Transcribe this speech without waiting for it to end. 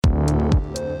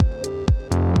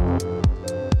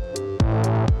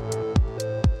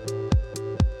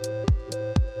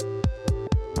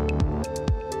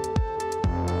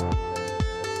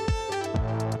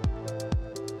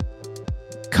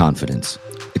confidence.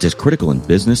 It's as critical in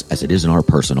business as it is in our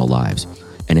personal lives.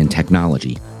 And in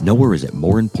technology, nowhere is it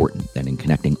more important than in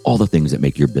connecting all the things that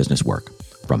make your business work,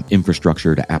 from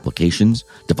infrastructure to applications,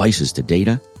 devices to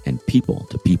data, and people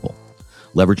to people.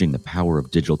 Leveraging the power of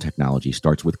digital technology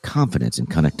starts with confidence and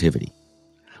connectivity.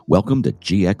 Welcome to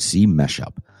GXC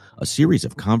MeshUp, a series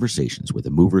of conversations with the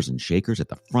movers and shakers at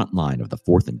the front line of the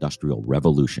fourth industrial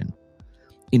revolution.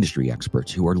 Industry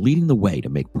experts who are leading the way to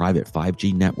make private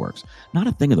 5G networks not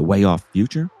a thing of the way off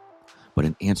future, but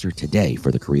an answer today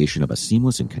for the creation of a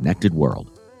seamless and connected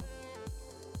world.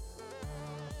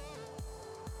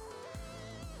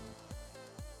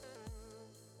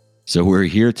 So we're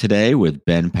here today with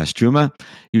Ben Posthuma,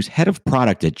 who's head of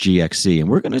product at GXC, and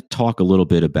we're going to talk a little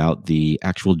bit about the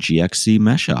actual GXC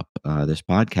MeshUp, this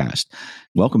podcast.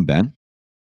 Welcome, Ben.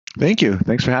 Thank you.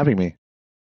 Thanks for having me.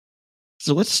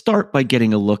 So let's start by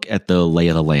getting a look at the lay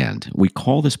of the land. We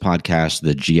call this podcast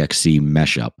the GXC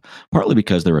MeshUp, partly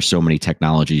because there are so many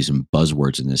technologies and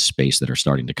buzzwords in this space that are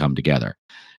starting to come together.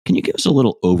 Can you give us a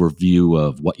little overview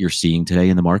of what you're seeing today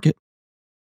in the market?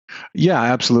 Yeah,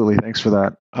 absolutely. Thanks for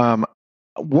that.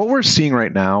 What we're seeing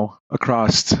right now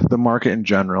across the market in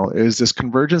general is this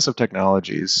convergence of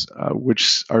technologies,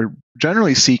 which are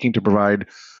generally seeking to provide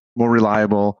more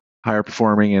reliable, higher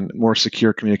performing, and more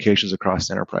secure communications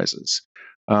across enterprises.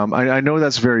 I know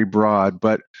that's very broad,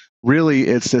 but really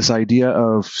it's this idea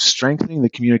of strengthening the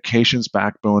communications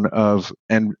backbone of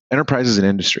enterprises and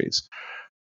industries.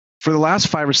 For the last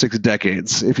 5 or 6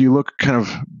 decades, if you look kind of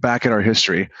back at our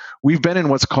history, we've been in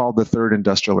what's called the third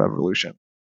industrial revolution.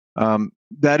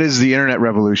 That is the internet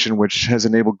revolution, which has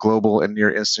enabled global and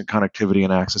near instant connectivity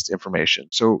and access to information.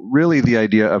 So really the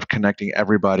idea of connecting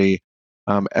everybody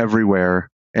everywhere.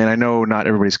 And I know not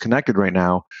everybody's connected right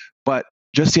now, but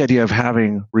just the idea of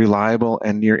having reliable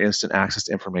and near instant access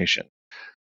to information.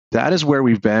 That is where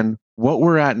we've been. What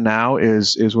we're at now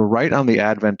is we're right on the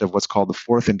advent of what's called the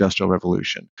fourth industrial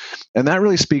revolution. And that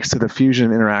really speaks to the fusion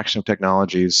and interaction of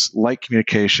technologies like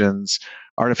communications,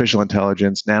 artificial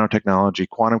intelligence, nanotechnology,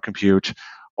 quantum compute,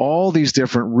 all these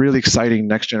different really exciting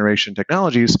next generation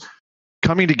technologies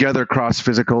coming together across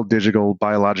physical, digital,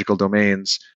 biological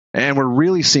domains. And we're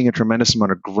really seeing a tremendous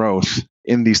amount of growth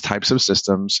in these types of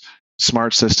systems,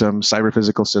 smart systems, cyber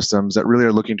physical systems that really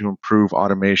are looking to improve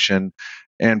automation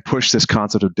and push this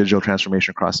concept of digital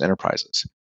transformation across enterprises.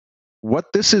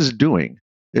 What this is doing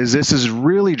is this is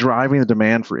really driving the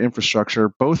demand for infrastructure,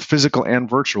 both physical and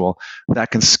virtual,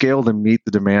 that can scale to meet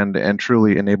the demand and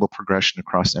truly enable progression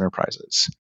across enterprises.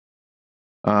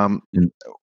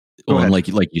 And like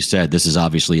you said, this is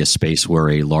obviously a space where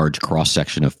a large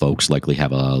cross-section of folks likely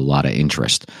have a lot of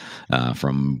interest,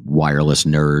 from wireless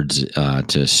nerds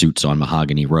to suits on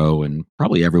Mahogany Row and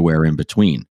probably everywhere in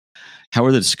between. How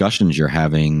are the discussions you're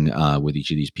having with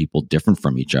each of these people different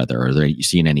from each other? Are you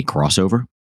seeing any crossover?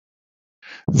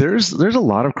 There's a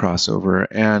lot of crossover.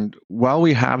 And while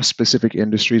we have specific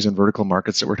industries and vertical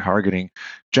markets that we're targeting,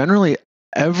 generally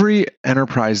every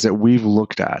enterprise that we've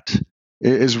looked at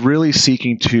is really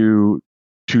seeking to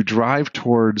drive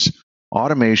towards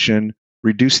automation,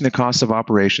 reducing the cost of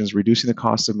operations, reducing the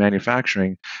cost of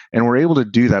manufacturing, and we're able to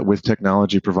do that with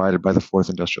technology provided by the fourth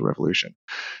industrial revolution.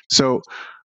 So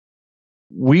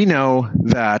we know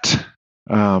that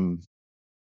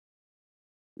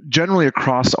generally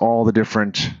across all the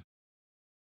different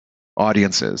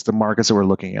audiences, the markets that we're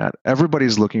looking at,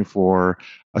 everybody's looking for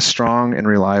a strong and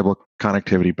reliable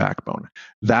connectivity backbone.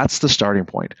 That's the starting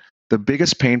point. The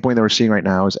biggest pain point that we're seeing right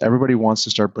now is everybody wants to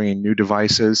start bringing new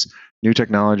devices, new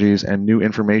technologies, and new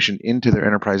information into their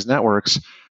enterprise networks,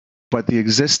 but the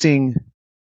existing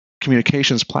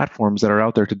communications platforms that are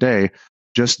out there today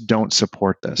just don't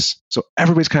support this. So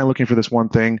everybody's kind of looking for this one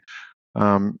thing.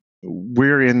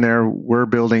 We're in there, we're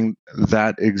building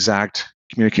that exact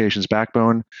communications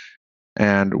backbone,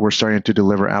 and we're starting to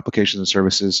deliver applications and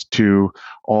services to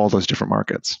all those different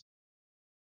markets.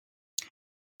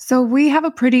 So we have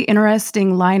a pretty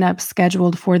interesting lineup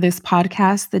scheduled for this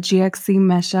podcast, the GXC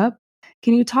MeshUp.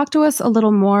 Can you talk to us a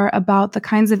little more about the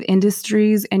kinds of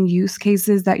industries and use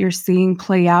cases that you're seeing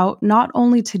play out, not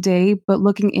only today, but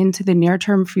looking into the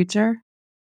near-term future?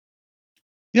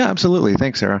 Yeah, absolutely.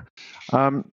 Thanks, Sarah.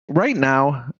 Right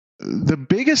now, the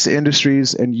biggest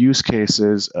industries and use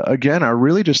cases, again, are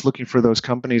really just looking for those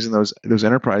companies and those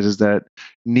enterprises that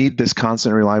need this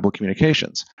constant, reliable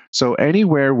communications. So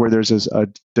anywhere where there's a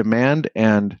demand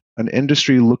and an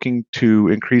industry looking to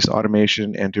increase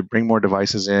automation and to bring more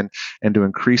devices in and to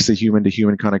increase the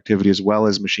human-to-human connectivity as well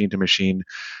as machine-to-machine,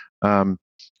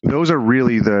 those are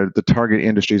really the target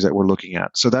industries that we're looking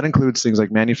at. So that includes things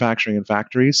like manufacturing and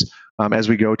factories. As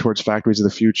we go towards factories of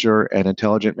the future and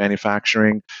intelligent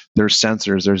manufacturing, there's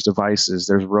sensors, there's devices,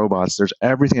 there's robots, there's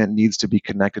everything that needs to be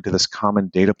connected to this common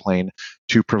data plane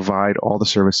to provide all the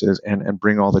services and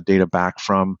bring all the data back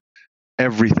from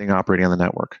everything operating on the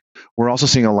network. We're also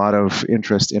seeing a lot of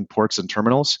interest in ports and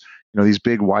terminals. These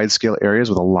big wide-scale areas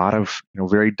with a lot of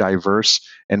very diverse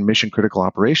and mission-critical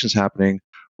operations happening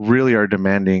really are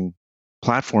demanding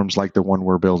platforms like the one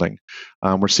we're building.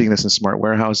 We're seeing this in smart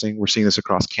warehousing. We're seeing this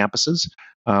across campuses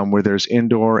where there's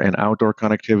indoor and outdoor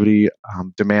connectivity,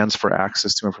 demands for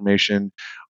access to information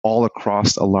all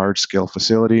across a large-scale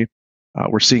facility.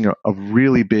 We're seeing a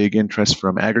really big interest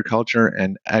from agriculture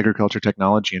and agriculture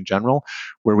technology in general,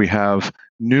 where we have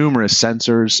numerous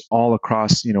sensors all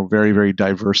across very, very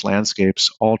diverse landscapes,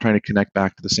 all trying to connect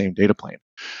back to the same data plane.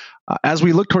 As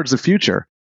we look towards the future,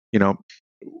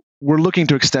 we're looking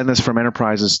to extend this from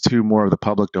enterprises to more of the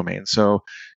public domain. So,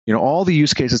 all the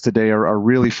use cases today are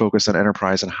really focused on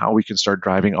enterprise and how we can start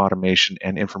driving automation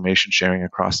and information sharing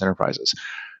across enterprises.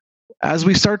 As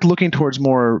we start looking towards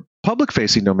more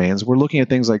public-facing domains, we're looking at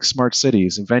things like smart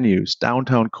cities and venues,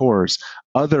 downtown cores,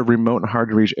 other remote and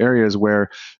hard-to-reach areas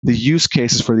where the use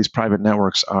cases for these private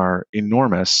networks are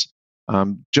enormous,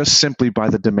 just simply by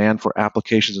the demand for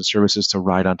applications and services to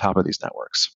ride on top of these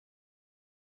networks.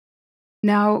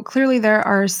 Now, clearly, there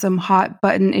are some hot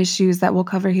button issues that we'll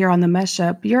cover here on the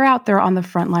MeshUp. You're out there on the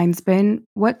front lines, Ben.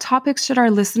 What topics should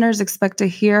our listeners expect to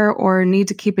hear or need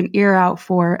to keep an ear out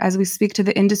for as we speak to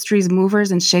the industry's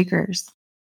movers and shakers?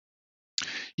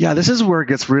 Yeah, this is where it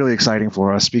gets really exciting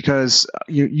for us because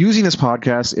using this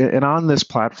podcast and on this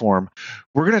platform,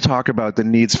 we're going to talk about the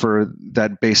needs for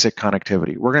that basic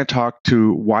connectivity. We're going to talk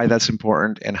to why that's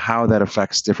important and how that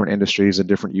affects different industries and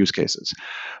different use cases.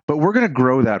 But we're going to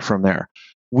grow that from there.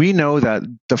 We know that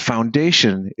the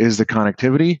foundation is the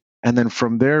connectivity. And then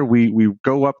from there, we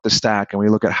go up the stack and we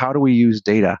look at how do we use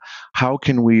data? How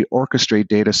can we orchestrate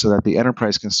data so that the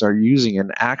enterprise can start using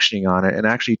and actioning on it and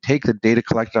actually take the data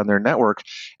collected on their network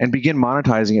and begin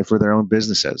monetizing it for their own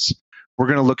businesses? We're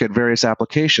going to look at various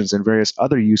applications and various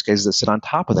other use cases that sit on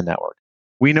top of the network.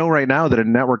 We know right now that a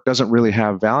network doesn't really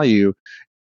have value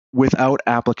without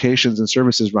applications and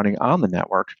services running on the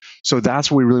network. So that's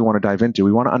what we really want to dive into.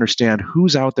 We want to understand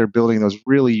who's out there building those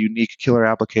really unique killer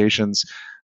applications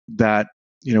that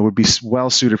would be well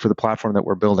suited for the platform that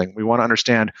we're building. We want to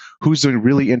understand who's doing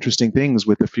really interesting things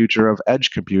with the future of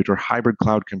edge compute or hybrid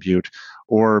cloud compute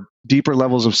or deeper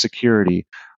levels of security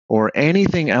or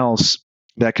anything else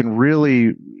that can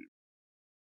really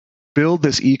build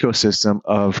this ecosystem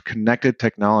of connected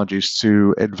technologies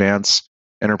to advance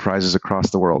enterprises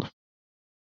across the world.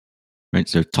 Right.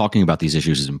 So talking about these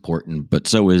issues is important,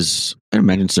 but I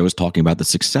imagine so is talking about the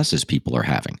successes people are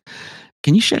having.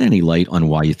 Can you shed any light on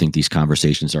why you think these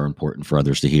conversations are important for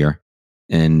others to hear?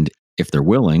 And if they're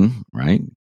willing, right,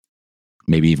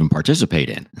 maybe even participate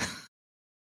in?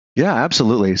 Yeah,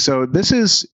 absolutely. So this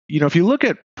is, if you look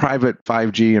at private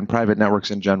 5G and private networks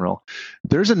in general,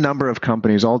 there's a number of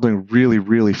companies all doing really,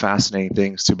 really fascinating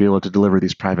things to be able to deliver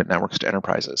these private networks to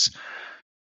enterprises.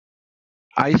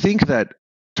 I think that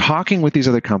talking with these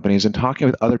other companies and talking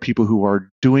with other people who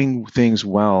are doing things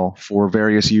well for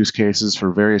various use cases, for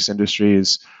various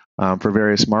industries, for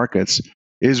various markets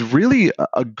is really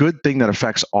a good thing that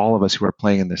affects all of us who are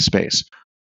playing in this space.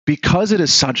 Because it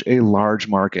is such a large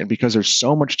market and because there's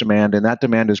so much demand and that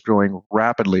demand is growing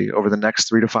rapidly over the next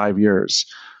 3 to 5 years,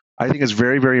 I think it's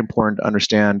very, very important to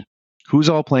understand who's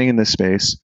all playing in this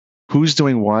space, who's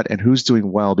doing what and who's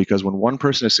doing well, because when one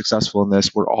person is successful in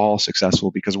this, we're all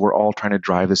successful because we're all trying to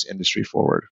drive this industry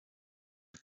forward.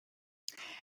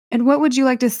 And what would you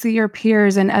like to see your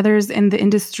peers and others in the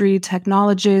industry,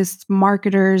 technologists,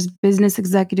 marketers, business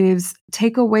executives,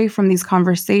 take away from these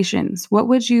conversations? What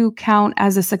would you count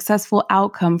as a successful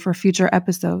outcome for future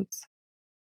episodes?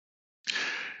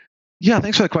 Yeah,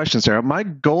 thanks for the question, Sarah. My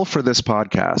goal for this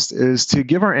podcast is to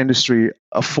give our industry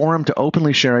a forum to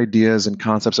openly share ideas and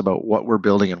concepts about what we're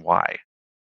building and why.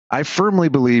 I firmly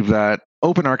believe that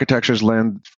open architectures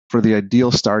lend for the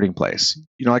ideal starting place.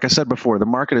 Like I said before, the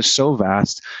market is so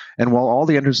vast, and while all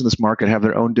the entrants in this market have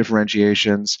their own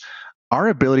differentiations, our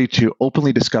ability to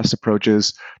openly discuss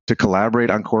approaches, to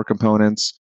collaborate on core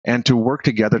components, and to work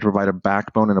together to provide a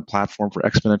backbone and a platform for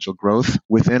exponential growth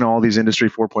within all these Industry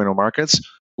 4.0 markets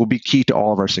will be key to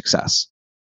all of our success.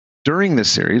 During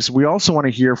this series, we also want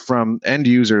to hear from end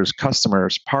users,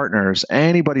 customers, partners,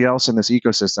 anybody else in this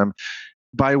ecosystem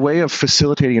by way of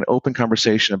facilitating an open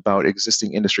conversation about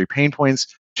existing industry pain points,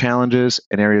 challenges,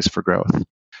 and areas for growth. And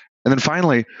then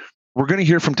finally, we're going to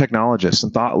hear from technologists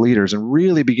and thought leaders and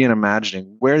really begin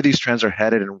imagining where these trends are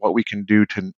headed and what we can do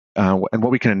to and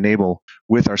what we can enable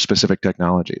with our specific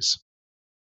technologies.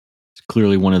 It's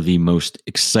clearly one of the most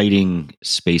exciting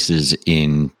spaces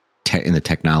in the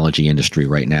technology industry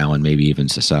right now, and maybe even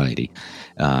society,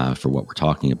 for what we're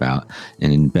talking about.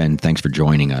 And Ben, thanks for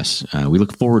joining us. We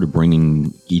look forward to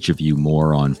bringing each of you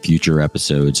more on future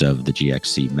episodes of the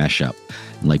GXC MeshUp.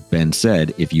 And like Ben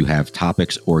said, if you have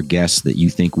topics or guests that you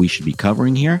think we should be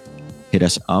covering here, hit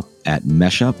us up at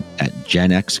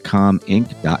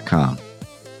meshup@genxcominc.com.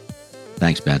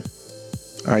 Thanks, Ben.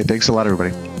 All right. Thanks a lot,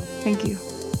 everybody. Thank you.